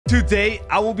Today,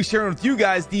 I will be sharing with you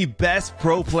guys the best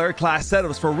pro player class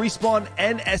setups for Respawn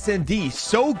and SND.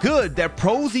 So good that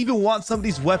pros even want some of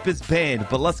these weapons banned,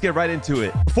 but let's get right into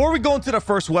it. Before we go into the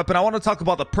first weapon, I want to talk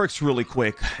about the perks really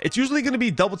quick. It's usually going to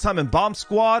be double time and bomb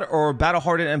squad or battle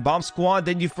hardened and bomb squad.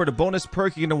 Then for the bonus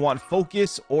perk, you're going to want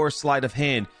focus or sleight of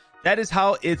hand. That is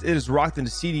how it is rocked in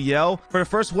the CDL. For the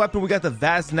first weapon, we got the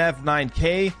vaznev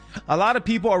 9K. A lot of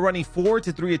people are running 4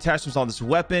 to 3 attachments on this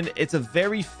weapon. It's a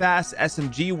very fast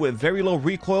SMG with very low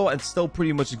recoil and still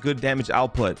pretty much good damage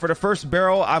output. For the first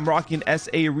barrel, I'm rocking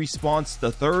SA Response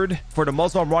the third. For the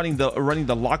muzzle, I'm running the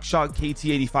Lockshot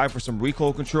KT85 for some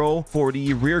recoil control. For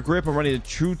the rear grip, I'm running the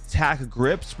True Tack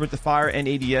grip, sprint to fire, and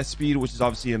ADS speed, which is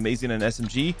obviously amazing in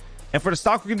SMG. And for the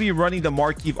stock, we're going to be running the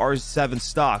Marquee R7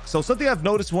 stock. So something I've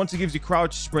noticed, once it gives you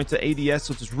crouch, sprint to ADS,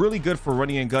 which is really good for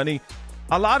running and gunning.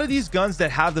 A lot of these guns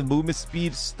that have the movement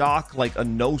speed stock, like a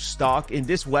no stock, in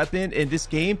this weapon, in this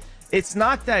game, it's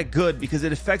not that good because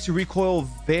it affects your recoil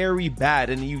very bad.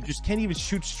 And you just can't even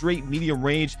shoot straight medium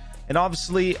range. And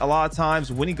obviously, a lot of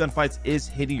times, winning gunfights is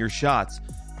hitting your shots.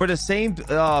 For the same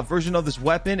version of this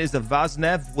weapon is the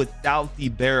vaznev without the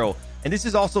barrel. And this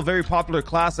is also a very popular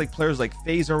class, like players like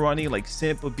FaZe are running, like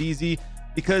Simp, Abizi,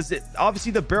 because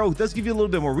obviously the barrel does give you a little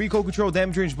bit more recoil control,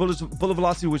 damage range, bullet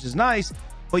velocity, which is nice,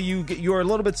 but you're a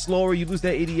little bit slower. You lose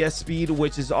that ADS speed,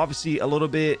 which is obviously a little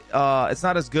bit it's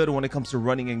not as good when it comes to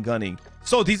running and gunning.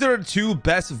 So these are the two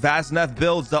best vaznev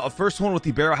builds. The first one with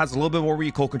the barrel has a little bit more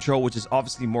recoil control, which is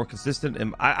obviously more consistent,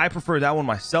 and I prefer that one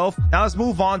myself. Now let's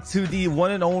move on to the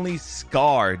one and only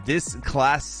Scar. This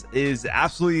class is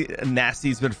absolutely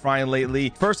nasty. It's been frying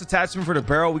lately. First attachment for the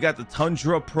barrel, we got the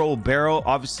Tundra Pro barrel.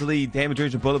 Obviously damage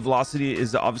range and bullet velocity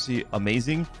is obviously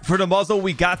amazing. For the muzzle,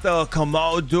 we got the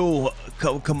Komodo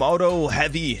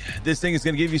Heavy. This thing is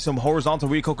going to give you some horizontal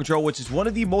recoil control, which is one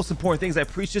of the most important things. I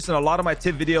preach this in a lot of my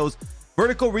tip videos.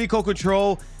 Vertical recoil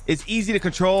control is easy to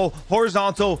control.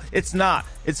 Horizontal, it's not.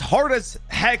 It's hard as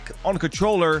heck on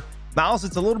controller. Mouse,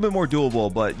 it's a little bit more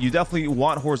doable, but you definitely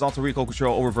want horizontal recoil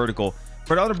control over vertical.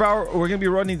 For the other barrel, we're going to be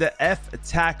running the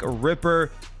F-Tac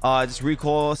Ripper. Just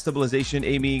recoil, stabilization,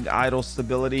 aiming, idle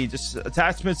stability, just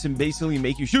attachments and basically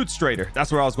make you shoot straighter.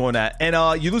 That's where I was going at. And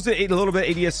you lose a little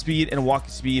bit ADS speed and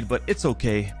walking speed, but it's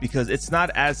okay because it's not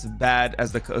as bad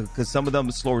as because some of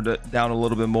them slow down a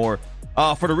little bit more.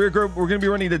 For the rear grip, we're going to be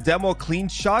running the Demo Clean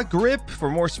Shot grip for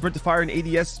more sprint to fire and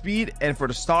ADS speed. And for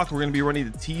the stock, we're going to be running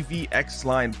the TVX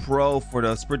Line Pro for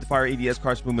the sprint to fire ADS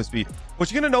crouch movement speed. What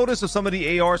you're going to notice with some of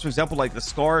the ARs, for example, like the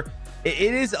Scar, it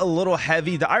is a little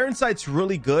heavy. The iron sight's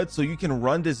really good, so you can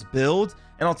run this build.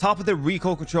 And on top of the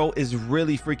recoil control is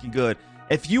really freaking good.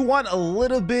 If you want a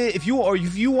little bit, if you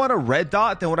want a red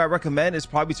dot, then what I recommend is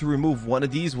probably to remove one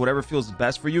of these, whatever feels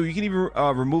best for you. You can even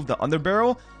remove the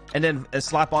underbarrel and then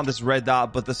slap on this red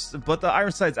dot, but the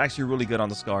iron sight is actually really good on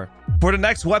the Scar. For the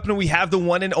next weapon, we have the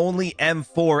one and only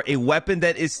M4, a weapon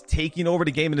that is taking over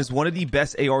the game and is one of the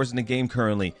best ARs in the game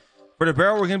currently. For the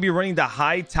barrel, we're going to be running the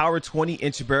High Tower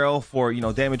 20-inch barrel for,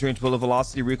 damage range, bullet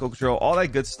velocity, recoil control, all that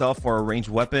good stuff for a ranged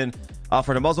weapon.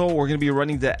 For the muzzle, we're going to be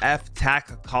running the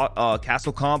F-Tac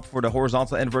Castle Comp for the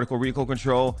horizontal and vertical recoil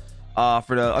control.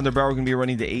 For the underbarrel, we're going to be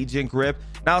running the Agent Grip.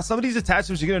 Now, some of these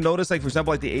attachments, you're going to notice, like, for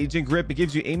example, like the Agent Grip, it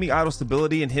gives you aiming, idle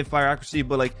stability, and hip fire accuracy,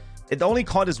 but, like, the only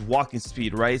con is walking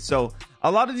speed, right? So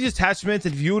a lot of these attachments,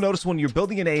 if you notice when you're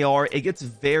building an AR, it gets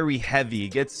very heavy. It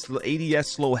gets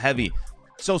ADS slow heavy.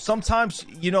 So sometimes,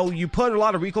 you put a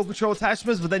lot of recoil control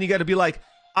attachments, but then you got to be like,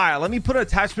 all right, let me put an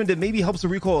attachment that maybe helps the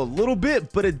recoil a little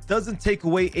bit, but it doesn't take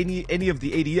away any of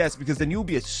the ADS, because then you'll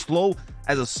be as slow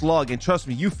as a slug. And trust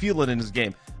me, you feel it in this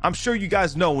game. I'm sure you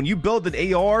guys know when you build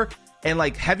an AR and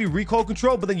like heavy recoil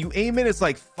control, but then you aim it, it's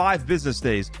like 5 business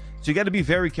days. So you got to be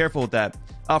very careful with that.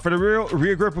 For the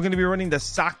rear grip, we're going to be running the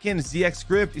Sakin ZX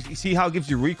grip. You see how it gives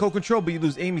you recoil control, but you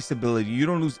lose aiming stability. You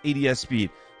don't lose ADS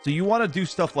speed. So you want to do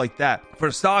stuff like that. For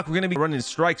the stock, we're going to be running the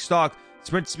Strike stock,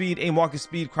 sprint speed, aim walking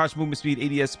speed, crouch movement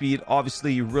speed, ADS speed.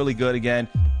 Obviously really good again.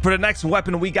 For the next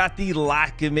weapon, we got the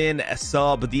lachmann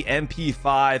sub, the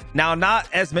MP5. Now, not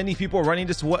as many people are running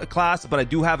this class, but I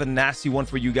do have a nasty one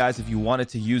for you guys if you wanted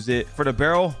to use it. For the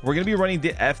barrel, we're going to be running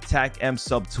the F-Tac M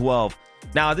sub 12.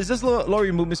 Now, this does lower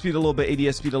your movement speed a little bit,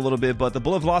 ADS speed a little bit, but the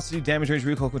bullet velocity, damage range,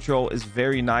 recoil control is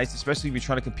very nice, especially if you're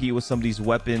trying to compete with some of these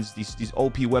weapons, these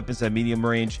OP weapons at medium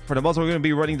range. For the muzzle, we're going to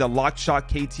be running the Lockshot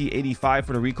KT85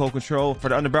 for the recoil control. For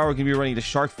the underbarrel, we're going to be running the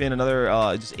Shark Fin, another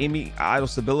just aiming, idle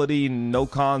stability, no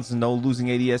cons, no losing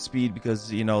ADS speed, because,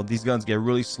 these guns get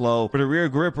really slow. For the rear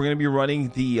grip, we're going to be running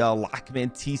the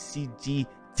Lachmann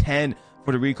TCG10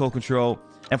 for the recoil control.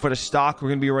 And for the stock, we're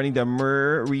going to be running the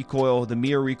mirror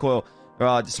recoil.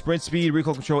 Sprint speed,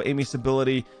 recoil control, aiming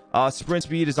stability. Sprint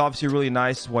speed is obviously really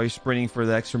nice while you're sprinting for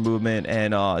the extra movement,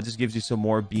 and it just gives you some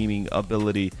more beaming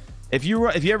ability. If you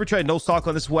ever try no stock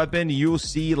on this weapon, you'll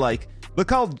see, like, look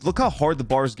how hard the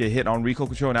bars get hit on recoil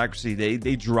control and accuracy.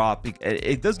 They drop.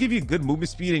 It does give you good movement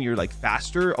speed, and you're like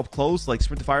faster up close, like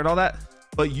sprint to fire and all that,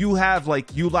 but you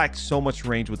lack so much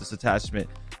range with this attachment,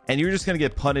 and you're just gonna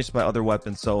get punished by other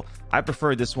weapons. So I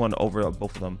prefer this one over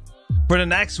both of them. For the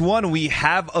next one, we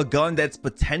have a gun that's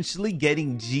potentially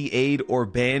getting GA'd or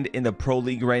banned in the Pro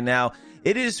League right now.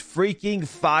 It is freaking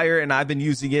fire, and I've been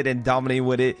using it and dominating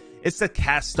with it. It's the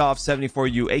Kastov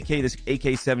 74U, aka this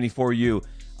AK-74U.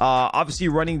 Obviously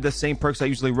running the same perks I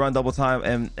usually run, double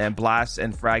time and blast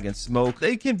and frag and smoke.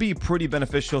 They can be pretty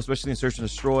beneficial, especially in search and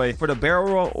destroy. For the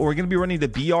barrel, we're going to be running the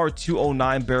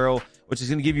BR-209 barrel, which is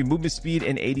going to give you movement speed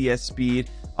and ADS speed.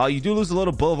 You do lose a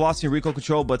little bullet velocity and recoil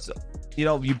control, but you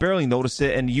know, you barely notice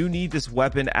it, and you need this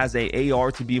weapon as a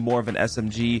AR to be more of an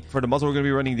SMG. For the muzzle, we're going to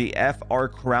be running the FR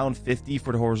Crown 50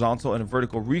 for the horizontal and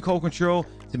vertical recoil control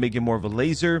to make it more of a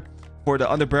laser. For the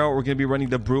underbarrel, we're going to be running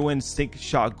the Bryan Sync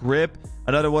Shot Grip.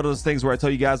 Another one of those things where I tell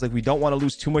you guys, like, we don't want to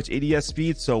lose too much ADS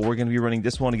speed, so we're going to be running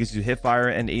this one. It gives you hip fire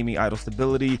and aiming idle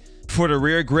stability. For the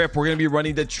rear grip, we're going to be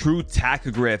running the True Tack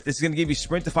Grip. This is going to give you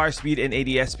sprint to fire speed and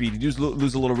ADS speed. You do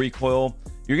lose a little recoil.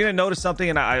 You're going to notice something,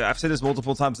 and I've said this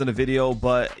multiple times in the video,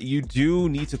 but you do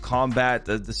need to combat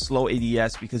the slow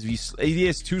ADS, because if you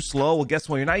ADS too slow, well, guess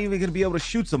what? You're not even going to be able to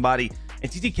shoot somebody. And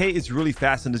TTK is really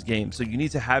fast in this game, so you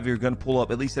need to have your gun pull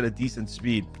up at least at a decent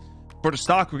speed. For the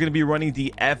stock, we're going to be running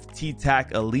the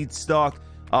FT-TAC Elite stock.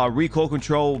 Recoil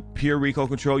control, pure recoil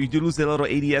control. You do lose a little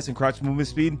ADS and crouch movement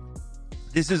speed.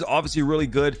 This is obviously really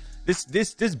good.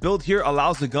 This build here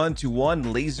allows the gun to,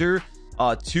 1, laser,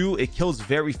 2, it kills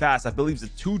very fast. I believe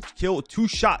it's a 2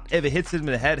 shot if it hits him in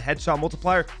the head, headshot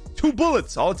multiplier, 2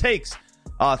 bullets, all it takes.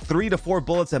 3 to 4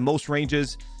 bullets at most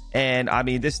ranges. And I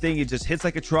mean, this thing, it just hits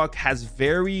like a truck, has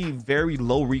very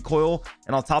low recoil,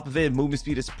 and on top of it, movement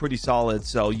speed is pretty solid.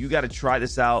 So you got to try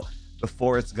this out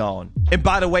before it's gone. And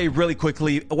by the way, really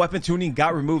quickly, weapon tuning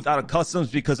got removed out of customs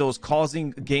because it was causing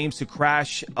games to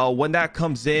crash. When that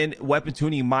comes in, weapon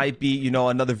tuning might be, you know,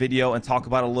 another video and talk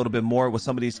about it a little bit more with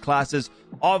some of these classes.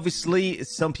 Obviously,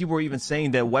 some people are even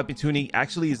saying that weapon tuning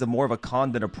actually is more of a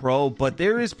con than a pro, but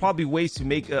there is probably ways to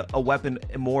make a weapon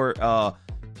more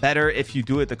better if you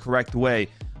do it the correct way.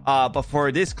 But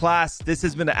for this class, this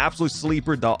has been an absolute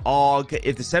sleeper, the AUG.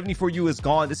 If the 74U is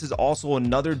gone, this is also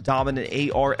another dominant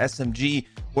AR SMG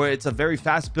where it's a very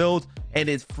fast build, and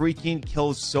it freaking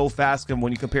kills so fast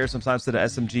when you compare sometimes to the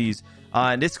SMGs.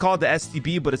 And it's called the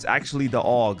STB, but it's actually the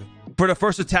AUG. For the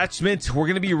first attachment, we're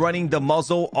going to be running the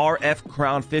muzzle RF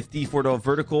Crown 50 for the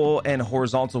vertical and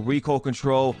horizontal recoil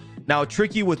control. Now,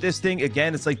 tricky with this thing,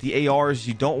 again, it's like the ARs.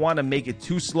 You don't want to make it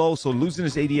too slow, so losing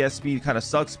this ADS speed kind of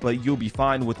sucks, but you'll be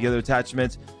fine with the other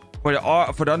attachments. For the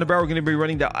underbarrel, we're going to be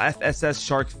running the FSS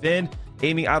Shark Fin,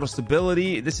 aiming idle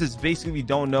stability. This is basically, if you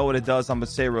don't know what it does, I'm going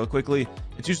to say it real quickly.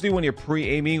 It's usually when you're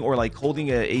pre-aiming or like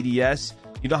holding an ADS,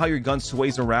 you know how your gun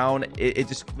sways around, it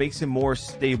just makes it more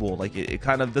stable. Like it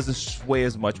kind of doesn't sway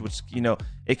as much, which, you know,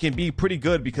 it can be pretty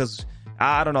good because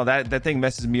I don't know, that thing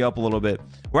messes me up a little bit.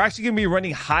 We're actually going to be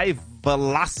running high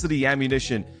velocity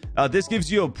ammunition. This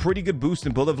gives you a pretty good boost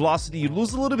in bullet velocity. You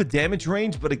lose a little bit damage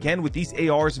range, but again, with these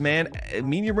ARs, man,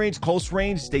 medium range, close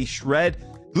range, they shred.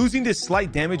 Losing this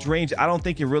slight damage range, I don't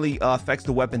think it really affects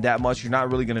the weapon that much. You're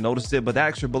not really going to notice it, but that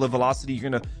extra bullet velocity, you're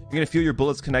gonna feel your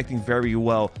bullets connecting very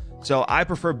well. So I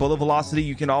prefer bullet velocity.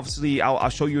 You can obviously, I'll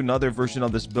show you another version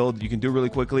of this build you can do really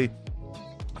quickly.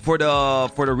 For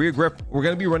the rear grip, we're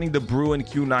going to be running the Bryan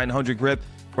Q900 grip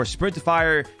for sprint to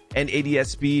fire and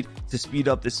ADS speed to speed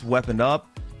up this weapon up.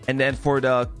 And then for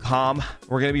the comm,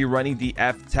 we're going to be running the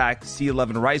F-TAC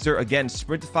C11 riser. Again,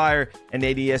 sprint to fire and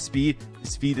ADS speed to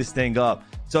speed this thing up.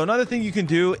 So another thing you can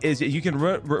do is you can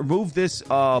remove this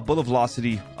bullet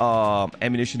velocity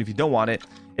ammunition if you don't want it.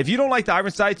 If you don't like the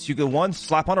iron sights, you can, 1,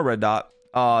 slap on a red dot.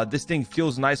 This thing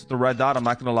feels nice with the red dot, I'm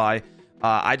not going to lie.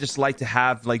 I just like to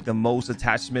have like the most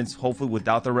attachments, hopefully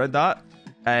without the red dot,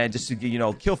 and just to, you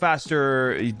know, kill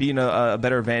faster, be in a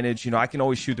better advantage. You know, I can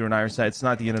always shoot through an iron sight. It's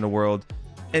not the end of the world.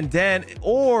 And then,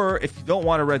 or if you don't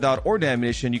want a red dot or the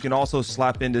ammunition, you can also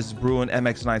slap in this Bryan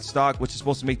MX9 stock, which is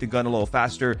supposed to make the gun a little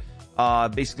faster.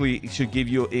 Basically, it should give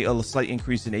you a slight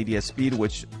increase in ADS speed,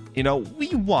 which, you know,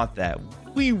 we want that.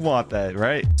 We want that,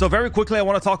 right? So very quickly, I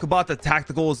want to talk about the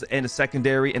tacticals and the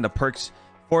secondary and the perks.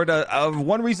 For the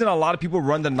one reason a lot of people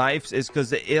run the knives is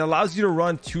because it allows you to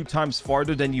run 2 times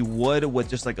farther than you would with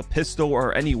just like a pistol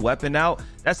or any weapon out.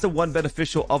 That's the one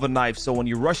beneficial of a knife. So when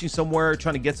you're rushing somewhere,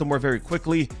 trying to get somewhere very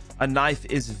quickly, a knife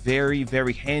is very,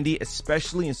 very handy,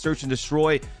 especially in search and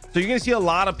destroy. So you're gonna see a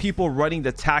lot of people running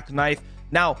the tack knife.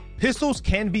 Now, pistols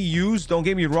can be used, don't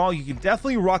get me wrong. You can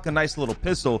definitely rock a nice little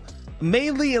pistol.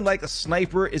 Mainly in like a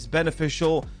sniper is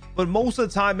beneficial, but most of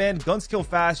the time, man, guns kill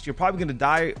fast. You're probably gonna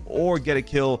die or get a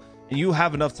kill, and you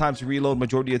have enough time to reload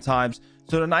majority of times.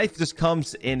 So the knife just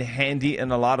comes in handy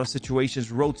in a lot of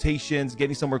situations, rotations,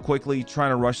 getting somewhere quickly,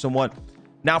 trying to rush someone.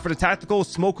 Now for the tactical,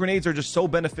 smoke grenades are just so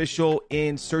beneficial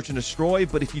in search and destroy,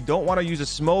 but if you don't want to use a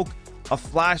smoke, a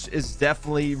flash is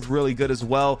definitely really good as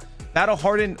well. Battle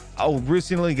hardened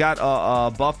recently got a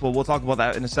buff, but we'll talk about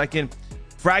that in a second.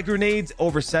 Frag grenades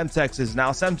over semtexes.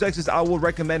 Now semtexes I will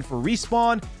recommend for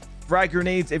respawn. Frag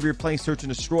grenades if you're playing search and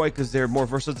destroy, because they're more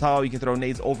versatile. You can throw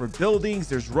nades over buildings.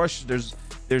 There's rush, there's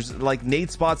like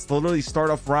nade spots to literally start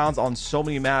off rounds on so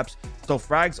many maps. So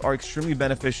frags are extremely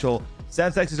beneficial.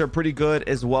 Semtexes are pretty good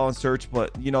as well in search,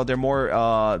 but you know, they're more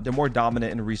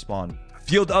dominant in respawn.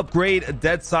 Field upgrade,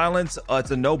 dead silence,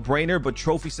 it's a no-brainer, but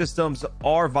trophy systems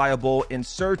are viable in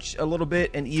search a little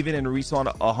bit, and even in respawn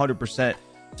 100%.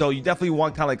 So you definitely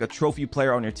want kind of like a trophy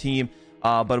player on your team,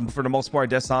 but for the most part,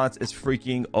 dead silence is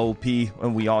freaking OP,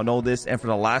 and we all know this. And for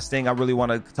the last thing I really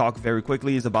want to talk very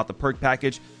quickly is about the perk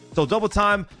package. So double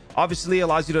time obviously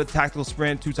allows you to tactical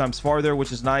sprint 2 times farther,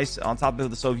 which is nice. On top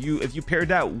of it, so if you pair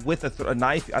that with a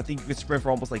knife, I think you can sprint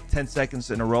for almost like 10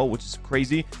 seconds in a row, which is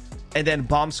crazy. And then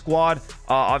bomb squad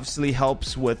obviously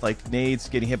helps with like nades,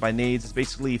 getting hit by nades. It's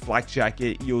basically flak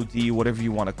jacket, EOD, whatever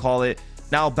you want to call it.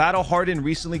 Now battle hardened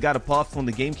recently got a buff when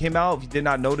the game came out. If you did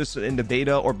not notice in the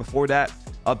beta or before that,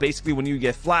 basically when you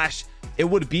get flash, it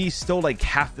would be still like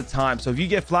half the time. So if you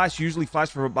get flash, you usually flash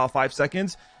for about 5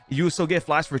 seconds. You will still get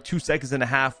flash for 2.5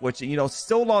 seconds, which, you know,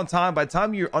 still a long time. By the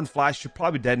time you're unflashed, you're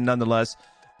probably dead nonetheless.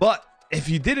 But if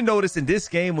you didn't notice, in this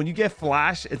game, when you get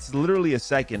flash, it's literally a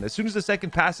second. As soon as the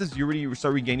second passes, you already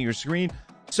start regaining your screen.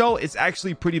 So it's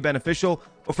actually pretty beneficial.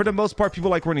 But for the most part,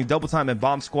 people like running double time and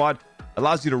bomb squad.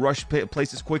 Allows you to rush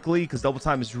places quickly, because double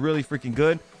time is really freaking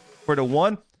good. For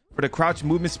the crouch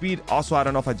movement speed, also, I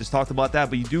don't know if I just talked about that,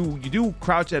 but you do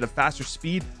crouch at a faster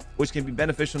speed, which can be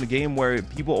beneficial in the game where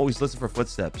people always listen for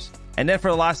footsteps. And then for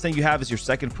the last thing you have is your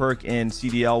second perk in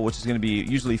CDL, which is going to be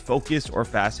usually focus or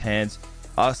fast hands.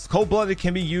 Cold-blooded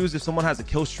can be used if someone has a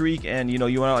kill streak, and you know,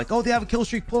 you want to like, oh, they have a kill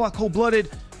streak, pull out cold-blooded.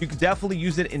 You can definitely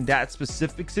use it in that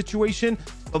specific situation,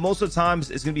 but most of the times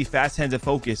it's going to be fast hands and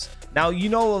focus. Now, you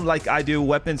know, like I do,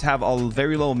 weapons have a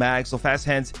very low mag, so fast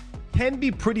hands can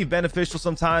be pretty beneficial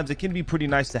sometimes. It can be pretty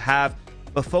nice to have,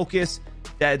 but focus,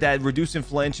 that reducing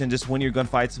flinch and just win your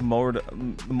gunfights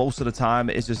most of the time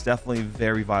is just definitely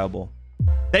very viable.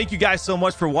 Thank you guys so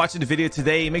much for watching the video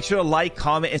today. Make sure to like,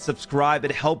 comment, and subscribe.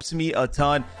 It helps me a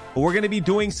ton. But we're going to be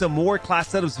doing some more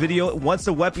class setups video once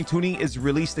the weapon tuning is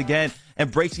released again, and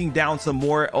breaking down some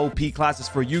more OP classes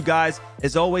for you guys.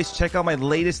 As always, check out my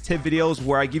latest tip videos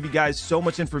where I give you guys so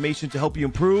much information to help you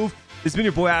improve. This has been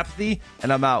your boy Apathy,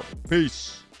 and I'm out.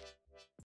 Peace.